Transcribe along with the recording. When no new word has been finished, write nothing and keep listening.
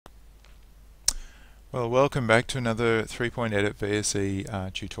Well, welcome back to another 3-point edit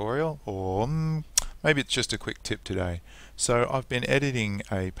VSE tutorial, or maybe it's just a quick tip today. So I've been editing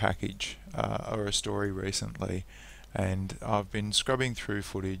a package or a story recently, and I've been scrubbing through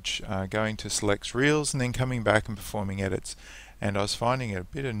footage, going to select reels and then coming back and performing edits. And I was finding it a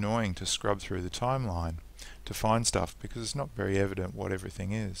bit annoying to scrub through the timeline to find stuff because it's not very evident what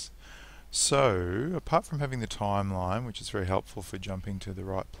everything is. So apart from having the timeline, which is very helpful for jumping to the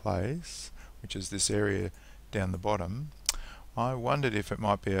right place, which is this area down the bottom, I wondered if it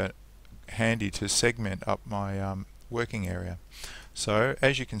might be handy to segment up my working area. So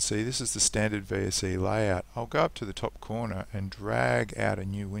as you can see, this is the standard VSE layout. I'll go up to the top corner and drag out a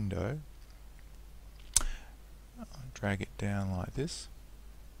new window. I'll drag it down like this.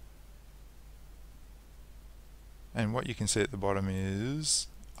 And what you can see at the bottom is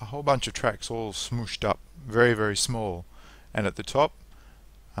a whole bunch of tracks all smooshed up, very, very small. And at the top,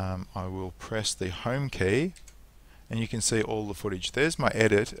 I will press the home key and you can see all the footage. There's my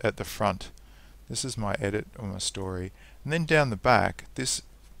edit at the front. This is my edit or my story. And then down the back, this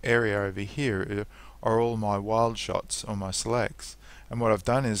area over here are all my wild shots or my selects. And what I've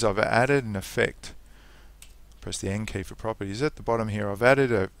done is I've added an effect. Press the N key for properties. At the bottom here, I've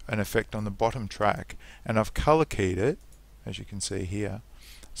added an effect on the bottom track and I've color keyed it, as you can see here,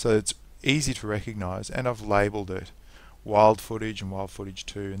 so it's easy to recognize, and I've labeled it wild footage and wild footage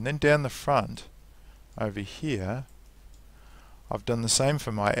 2. And then down the front over here I've done the same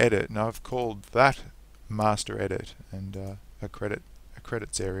for my edit, and I've called that master edit and a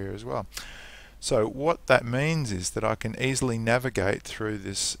credits area as well. So what that means is that I can easily navigate through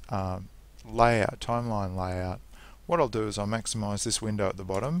this layout, timeline layout. What I'll do is I'll maximize this window at the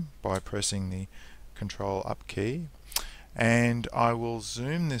bottom by pressing the Control Up key, and I will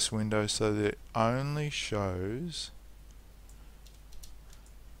zoom this window so that it only shows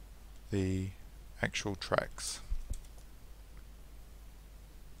the actual tracks.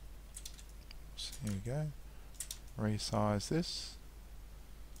 So here we go. Resize this.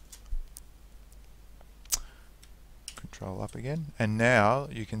 Control Up again. And now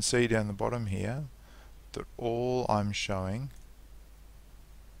you can see down the bottom here that all I'm showing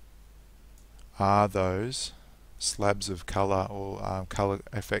are those slabs of color or color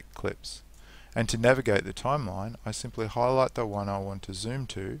effect clips. And to navigate the timeline, I simply highlight the one I want to zoom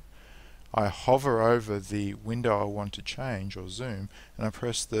to. I hover over the window I want to change or zoom, and I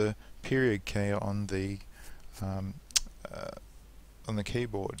press the period key on the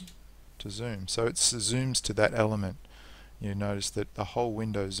keyboard to zoom. So it zooms to that element. You notice that the whole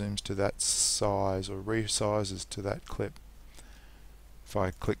window zooms to that size or resizes to that clip. If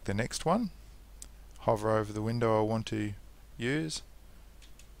I click the next one, hover over the window I want to use,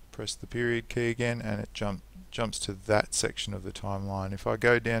 press the period key again, and it jumps to that section of the timeline. If I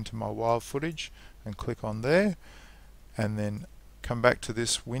go down to my wild footage and click on there and then come back to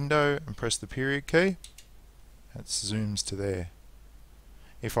this window and press the period key, it zooms to there.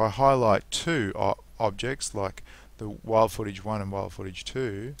 If I highlight two objects like the wild footage 1 and wild footage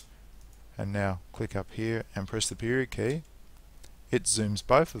 2 and now click up here and press the period key, it zooms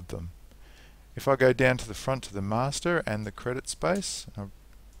both of them. If I go down to the front to the master and the credit space, I'll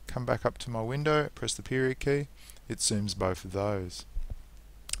come back up to my window, press the period key, it zooms both of those.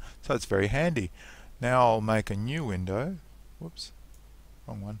 So it's very handy. Now I'll make a new window, whoops,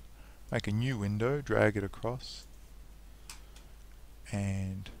 wrong one, make a new window, drag it across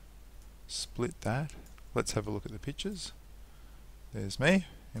and split that. Let's have a look at the pictures. There's me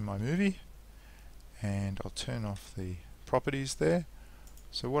in my movie, and I'll turn off the properties there.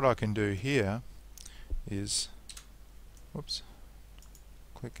 So what I can do here is, whoops,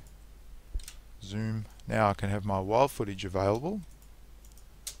 click, zoom. Now I can have my wild footage available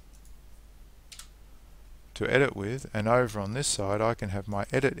to edit with, and over on this side I can have my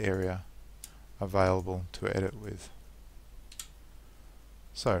edit area available to edit with.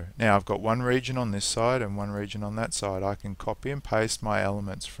 So now I've got one region on this side and one region on that side. I can copy and paste my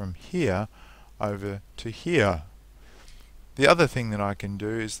elements from here over to here. The other thing that I can do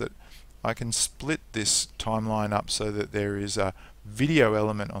is that I can split this timeline up so that there is a video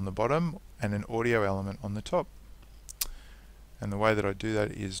element on the bottom and an audio element on the top. And the way that I do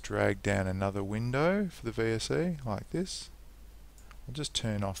that is drag down another window for the VSE like this. I'll just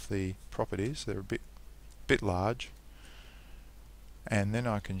turn off the properties, they're a bit large. And then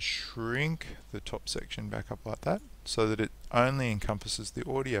I can shrink the top section back up like that so that it only encompasses the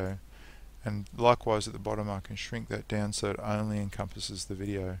audio. And likewise at the bottom I can shrink that down so it only encompasses the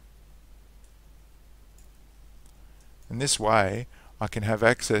video. In this way I can have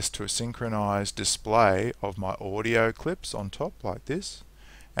access to a synchronized display of my audio clips on top like this,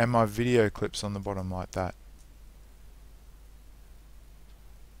 and my video clips on the bottom like that.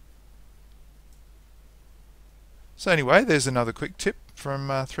 So anyway, there's another quick tip from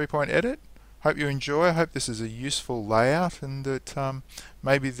 3-Point Edit. Hope you enjoy. I hope this is a useful layout, and that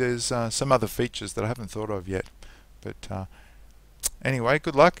maybe there's some other features that I haven't thought of yet. But anyway,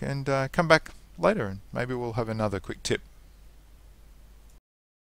 good luck, and come back later and maybe we'll have another quick tip.